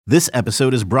This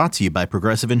episode is brought to you by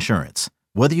Progressive Insurance.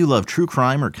 Whether you love true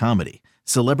crime or comedy,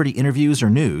 celebrity interviews or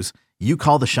news, you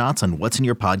call the shots on what's in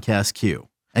your podcast queue.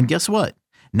 And guess what?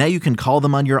 Now you can call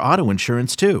them on your auto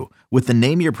insurance too with the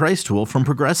Name Your Price tool from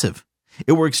Progressive.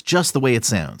 It works just the way it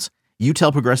sounds. You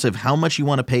tell Progressive how much you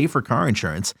want to pay for car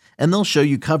insurance, and they'll show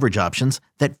you coverage options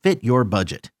that fit your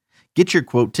budget. Get your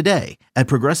quote today at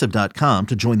Progressive.com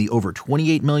to join the over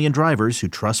 28 million drivers who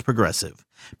trust Progressive.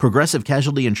 Progressive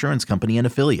Casualty Insurance Company and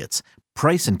Affiliates.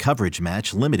 Price and coverage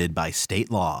match limited by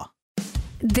state law.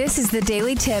 This is the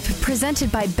Daily Tip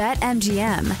presented by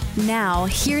BetMGM. Now,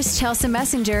 here's Chelsea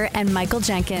Messenger and Michael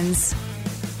Jenkins.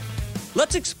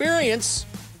 Let's experience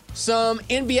some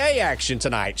NBA action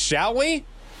tonight, shall we?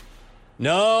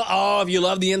 No, if you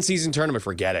love the in-season tournament,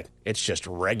 forget it. It's just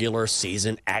regular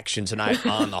season action tonight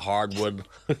on the hardwood.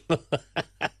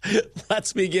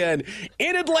 Let's begin.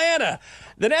 In Atlanta,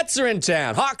 the Nets are in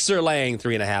town. Hawks are laying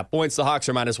 3.5 points. The Hawks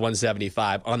are minus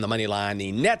 175 on the money line.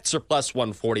 The Nets are plus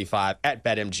 145 at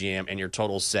BetMGM, and your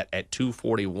total set at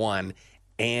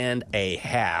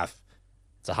 241.5.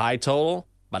 It's a high total,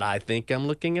 but I think I'm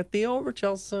looking at the over,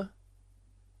 Chelsea.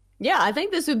 Yeah, I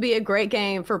think this would be a great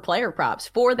game for player props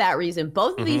for that reason.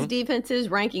 Both of these defenses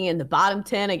ranking in the bottom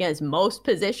 10 against most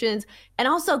positions. And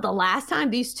also the last time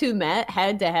these two met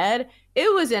head to head,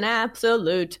 it was an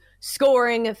absolute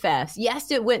scoring fest.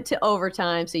 Yes, it went to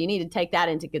overtime, so you need to take that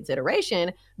into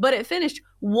consideration. But it finished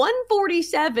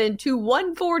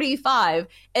 147-145,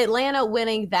 Atlanta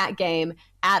winning that game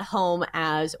at home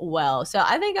as well. So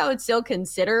I think I would still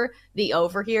consider the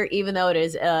over here, even though it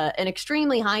is an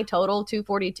extremely high total,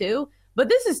 242. But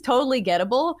this is totally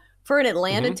gettable for an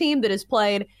Atlanta team that has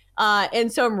played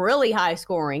in some really high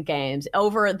scoring games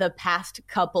over the past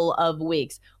couple of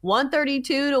weeks.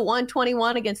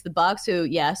 132-121 against the Bucks, who,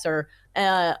 yes, are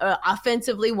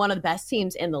offensively one of the best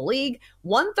teams in the league.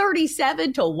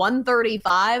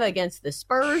 137-135 against the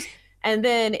Spurs. And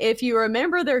then if you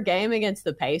remember their game against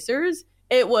the Pacers,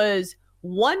 it was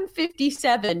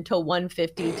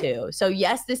 157-152. So,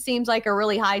 yes, this seems like a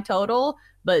really high total,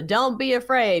 but don't be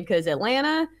afraid because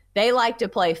Atlanta, they like to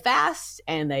play fast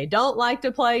and they don't like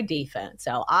to play defense.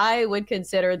 So I would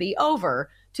consider the over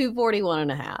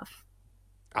 241.5.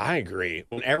 I agree.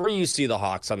 Whenever you see the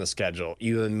Hawks on the schedule,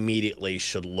 you immediately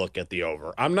should look at the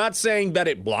over. I'm not saying bet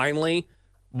it blindly,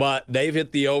 but they've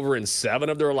hit the over in 7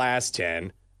 of their last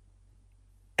 10.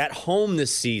 At home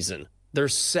this season, they're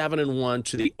 7-1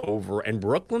 to the over, and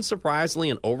Brooklyn, surprisingly,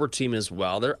 an over team as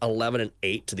well. They're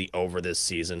 11-8 to the over this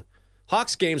season.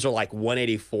 Hawks games are like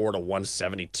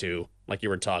 184-172, like you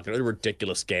were talking. They're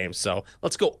ridiculous games. So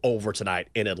let's go over tonight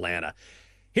in Atlanta.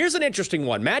 Here's an interesting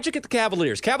one. Magic at the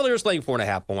Cavaliers. Cavaliers laying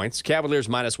 4.5 points. Cavaliers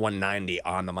minus 190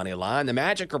 on the money line. The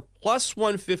Magic are plus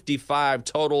 155.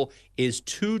 Total is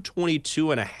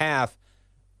 222.5.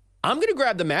 I'm going to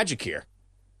grab the Magic here.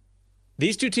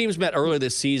 These two teams met earlier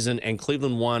this season, and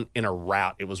Cleveland won in a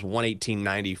rout. It was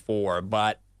 118-94.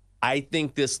 But I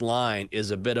think this line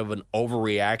is a bit of an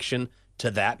overreaction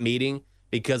to that meeting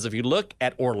because if you look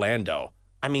at Orlando,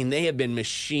 I mean, they have been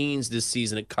machines this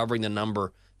season at covering the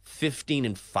number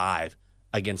 15-5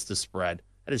 against the spread.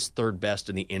 That is third best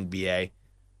in the NBA.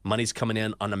 Money's coming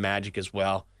in on the Magic as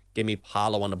well. Give me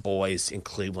Paolo on the boys in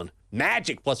Cleveland.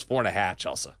 Magic plus 4.5,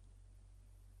 Chelsea.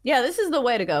 Yeah, this is the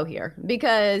way to go here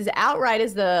because outright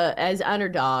as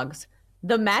underdogs,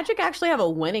 the Magic actually have a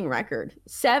winning record,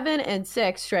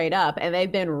 7-6 straight up, and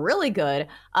they've been really good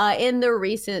in the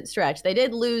recent stretch. They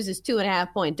did lose as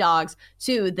 2.5-point dogs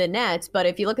to the Nets, but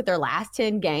if you look at their last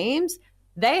 10 games,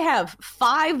 they have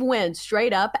 5 wins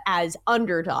straight up as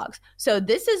underdogs. So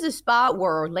this is a spot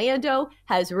where Orlando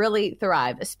has really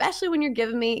thrived, especially when you're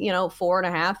giving me,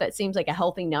 4.5. That seems like a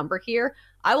healthy number here.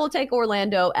 I will take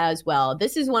Orlando as well.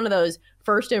 This is one of those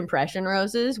first impression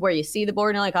roses where you see the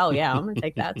board and you're like, oh, yeah, I'm going to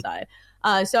take that side.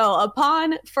 So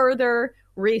upon further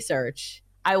research,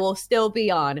 I will still be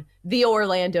on the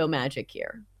Orlando Magic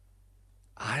here.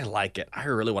 I like it. I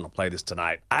really want to play this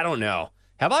tonight. I don't know.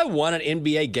 Have I won an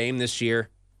NBA game this year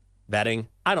betting?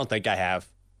 I don't think I have.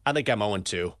 I think I'm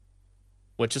 0-2,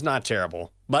 which is not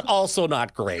terrible, but also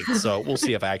not great. So we'll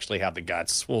see if I actually have the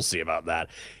guts. We'll see about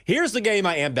that. Here's the game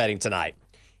I am betting tonight.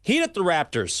 Heat at the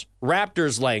Raptors.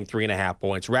 Raptors laying 3.5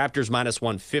 points. Raptors minus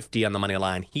 150 on the money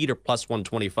line. Heat are plus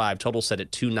 125. Total set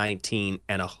at 219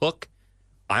 and a hook.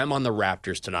 I'm on the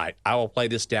Raptors tonight. I will play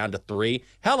this down to 3.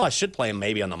 Hell, I should play them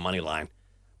maybe on the money line.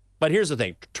 But here's the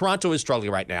thing. Toronto is struggling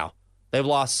right now. They've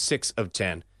lost 6 of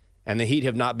 10, and the Heat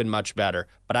have not been much better.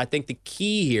 But I think the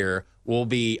key here will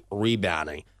be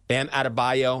rebounding. Bam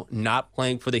Adebayo not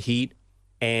playing for the Heat,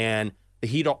 and The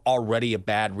Heat are already a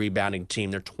bad rebounding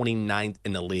team. They're 29th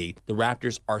in the league. The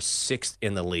Raptors are 6th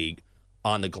in the league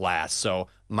on the glass. So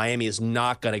Miami is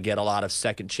not going to get a lot of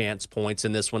second chance points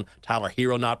in this one. Tyler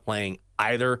Hero not playing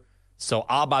either. So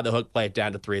I'll buy the hook, play it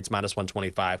down to 3. It's minus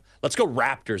 125. Let's go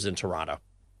Raptors in Toronto.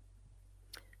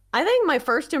 I think my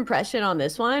first impression on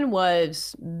this one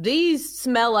was these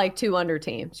smell like 2 under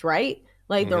teams, right?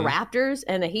 Like the Raptors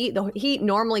and the Heat. The Heat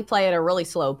normally play at a really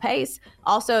slow pace.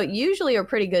 Also, usually are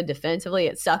pretty good defensively.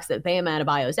 It sucks that Bam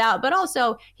Adebayo's out, but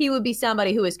also he would be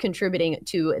somebody who is contributing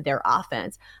to their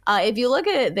offense. If you look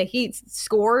at the Heat's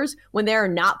scores when they're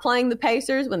not playing the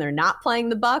Pacers, when they're not playing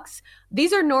the Bucks,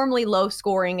 these are normally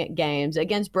low-scoring games.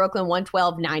 Against Brooklyn,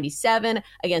 112-97.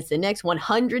 Against the Knicks,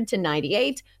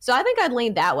 100-98. So I think I'd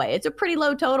lean that way. It's a pretty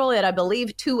low total at, I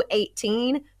believe,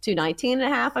 218,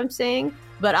 219.5, I'm seeing.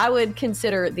 But I would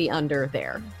consider the under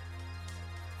there.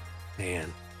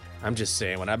 Man, I'm just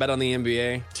saying, when I bet on the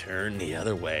NBA, turn the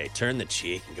other way. Turn the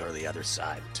cheek and go to the other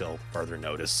side until further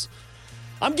notice.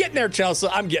 I'm getting there, Chelsea.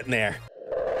 I'm getting there.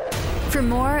 For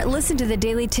more, listen to the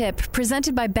Daily Tip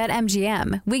presented by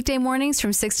BetMGM. Weekday mornings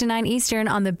from 6 to 9 Eastern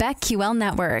on the BetQL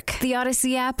network, the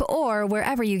Odyssey app, or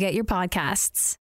wherever you get your podcasts.